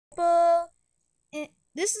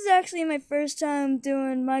this is actually my first time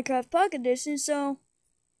doing Minecraft Pocket Edition, so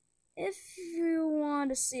if you want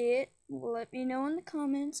to see it, let me know in the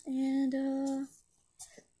comments. And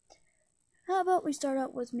how about we start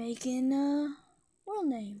out with making a world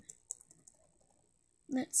name?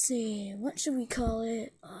 Let's see, what should we call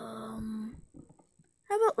it? How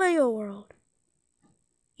about Lego World?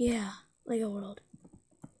 Yeah, Lego World.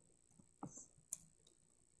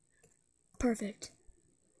 Perfect.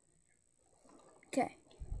 Okay.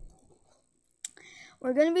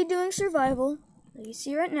 We're gonna be doing survival, like you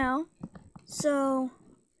see right now. So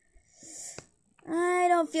I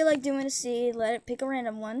don't feel like doing a seed. Let it pick a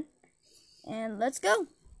random one, and let's go.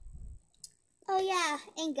 Oh yeah,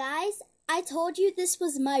 and guys, I told you this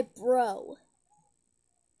was my bro.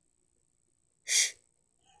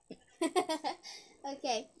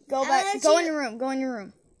 Okay. Go back. Go in your room. Go in your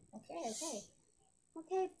room.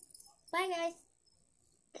 Okay. Bye, guys.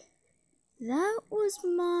 That was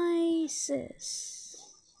my sis.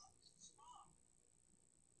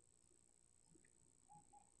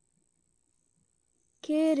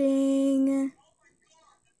 Kidding.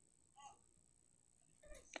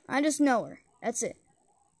 I just know her. That's it.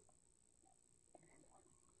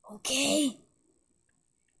 Okay.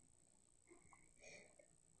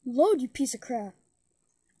 Load, you piece of crap.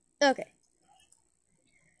 Okay.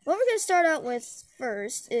 What we're going to start out with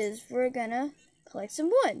first is we're going to collect some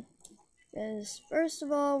wood. Because first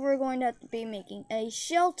of all, we're going to have to be making a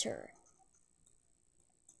shelter.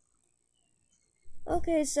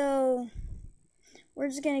 Okay, so we're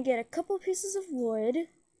just going to get a couple pieces of wood.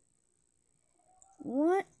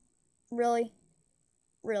 What? Really?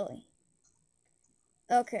 Really?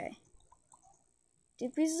 Okay. 2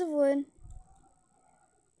 pieces of wood.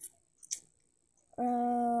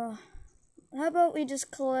 How about we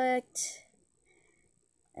just collect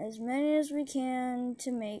as many as we can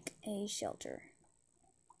to make a shelter.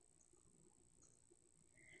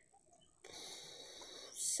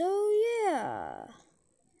 So yeah,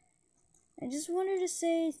 I just wanted to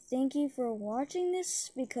say thank you for watching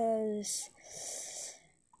this because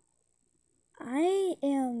I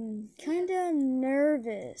am kinda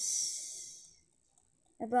nervous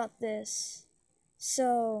about this.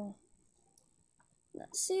 So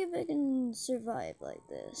let's see if I can survive like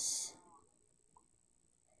this.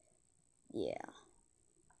 Yeah.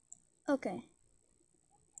 Okay.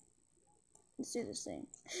 Let's do this thing.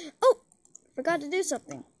 Oh! Forgot to do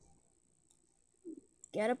something.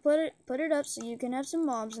 Gotta put it up so you can have some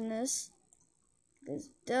mobs in this. Because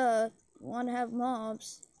duh, you wanna have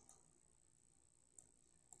mobs.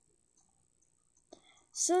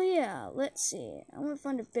 So yeah, let's see. I'm gonna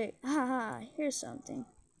find a big haha, here's something.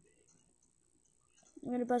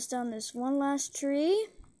 I'm gonna bust down this one last tree.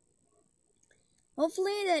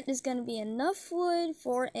 Hopefully that is gonna be enough wood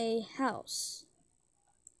for a house.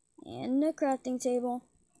 And a crafting table.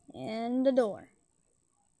 And a door.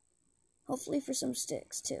 Hopefully for some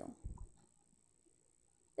sticks too.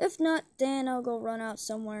 If not, then I'll go run out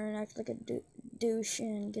somewhere and act like a douche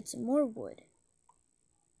and get some more wood.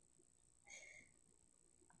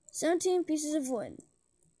 17 pieces of wood.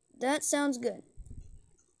 That sounds good.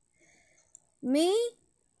 Me,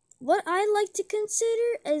 what I like to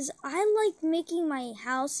consider is I like making my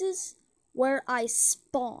houses where I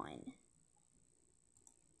spawn.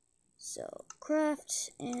 So, craft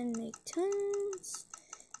and make tons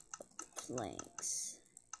of planks.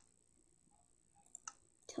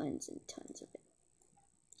 Tons and tons of it.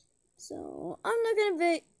 So, I'm not going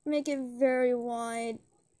to make it very wide.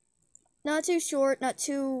 Not too short, not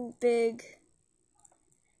too big.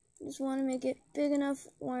 Just want to make it big enough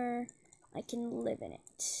where I can live in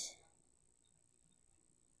it.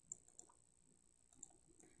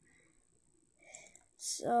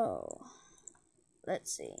 So,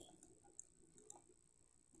 let's see.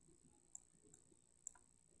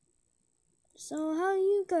 So, how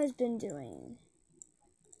you guys been doing?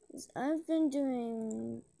 'Cause I've been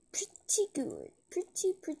doing pretty good.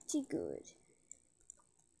 Pretty good.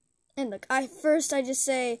 And look, I just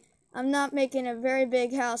say, I'm not making a very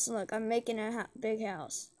big house, and look, I'm making a big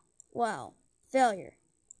house. Wow. Failure.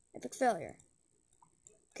 Epic failure.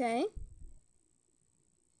 Okay.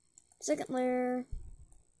 Second layer.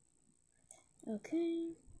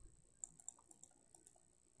 Okay.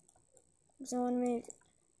 So I want to make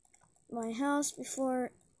my house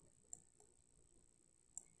before...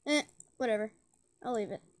 whatever. I'll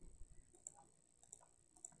leave it.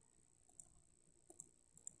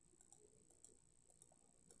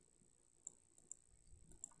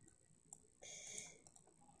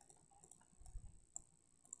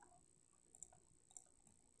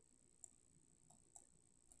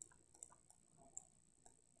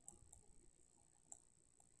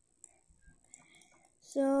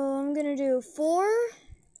 So I'm gonna do 4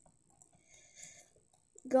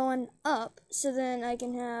 going up, so then I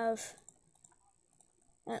can have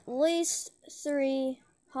at least 3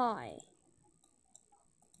 high,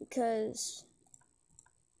 because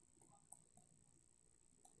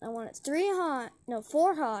I want it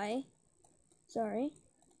 4 high, sorry,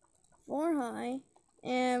 4 high,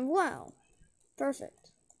 and wow,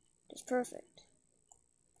 perfect, just perfect.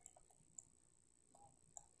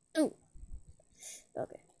 Ooh,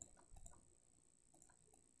 okay.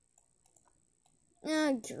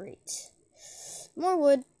 Ah, great. More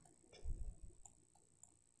wood.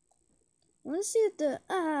 I want to see if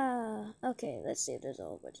okay, let's see if there's a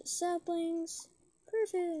whole bunch of saplings.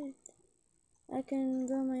 Perfect. I can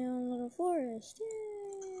grow my own little forest.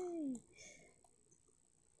 Yay!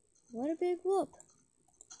 What a big whoop.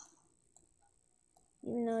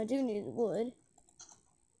 Even though I do need the wood.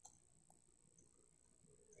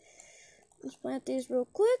 Let's plant these real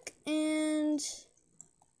quick and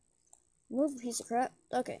move a piece of crap.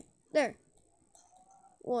 Okay, there.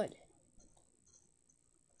 Wood.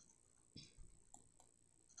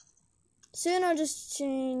 Soon I'll just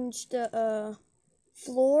change the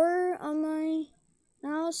floor on my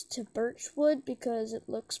house to birch wood because it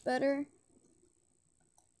looks better.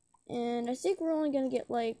 And I think we're only gonna get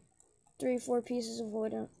like 3 or 4 pieces of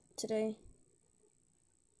wood today.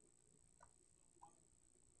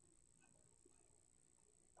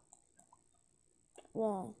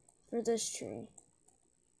 Wall for this tree.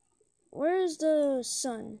 Where's the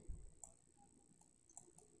sun?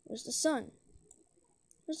 Where's the sun?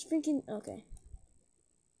 Where's the freaking... Okay.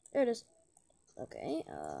 There it is. Okay,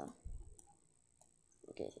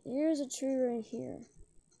 okay, here's a tree right here.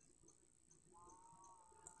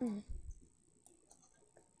 I'm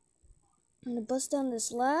gonna bust down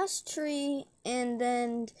this last tree, and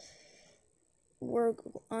then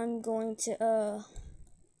I'm going to,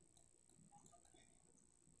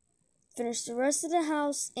 finish the rest of the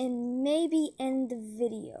house and maybe end the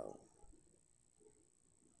video.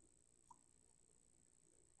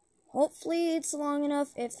 Hopefully it's long enough.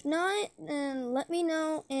 If not, then let me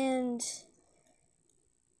know and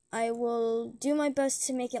I will do my best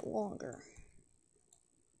to make it longer.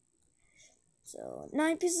 So,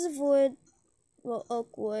 9 pieces of wood. Well,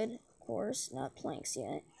 oak wood, of course, not planks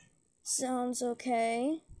yet. Sounds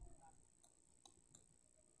okay.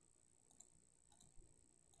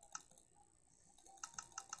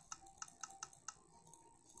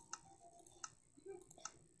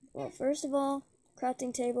 Well, first of all,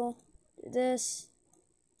 crafting table, do this,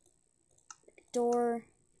 door,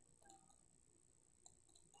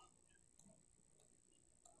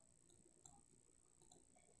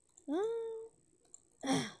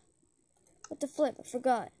 what the flip, I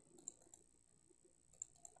forgot.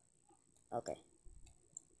 Okay.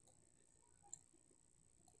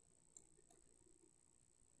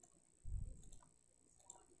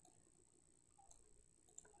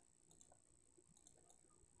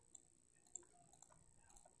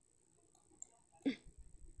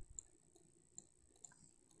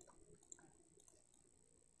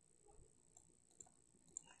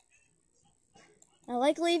 I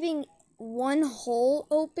like leaving one hole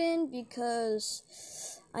open because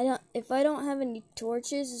if I don't have any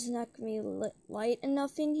torches, it's not gonna be light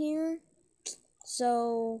enough in here.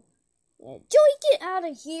 So, yeah. Joey, get out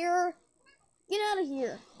of here! Get out of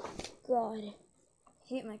here! God, I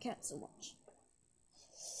hate my cat so much.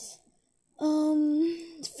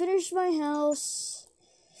 Finish my house.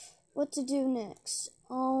 What to do next?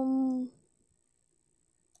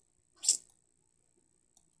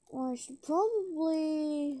 Well, I should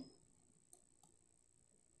probably,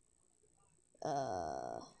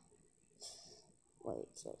 wait,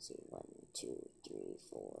 so let's see, 1, 2, 3,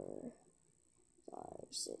 4, 5,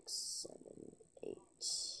 6, 7, 8.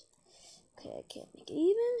 Okay, I can't make it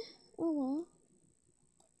even. Oh well.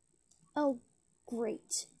 Oh,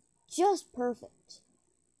 great. Just perfect.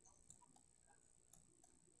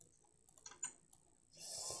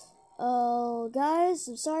 Oh, guys,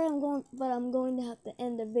 I'm sorry I'm going to have to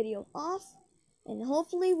end the video off, and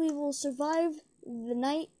hopefully we will survive the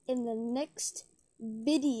night in the next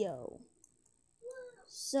video.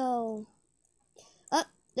 So,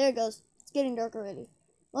 there it goes. It's getting dark already.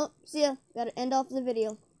 Well, see ya. Gotta end off the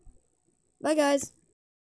video. Bye, guys.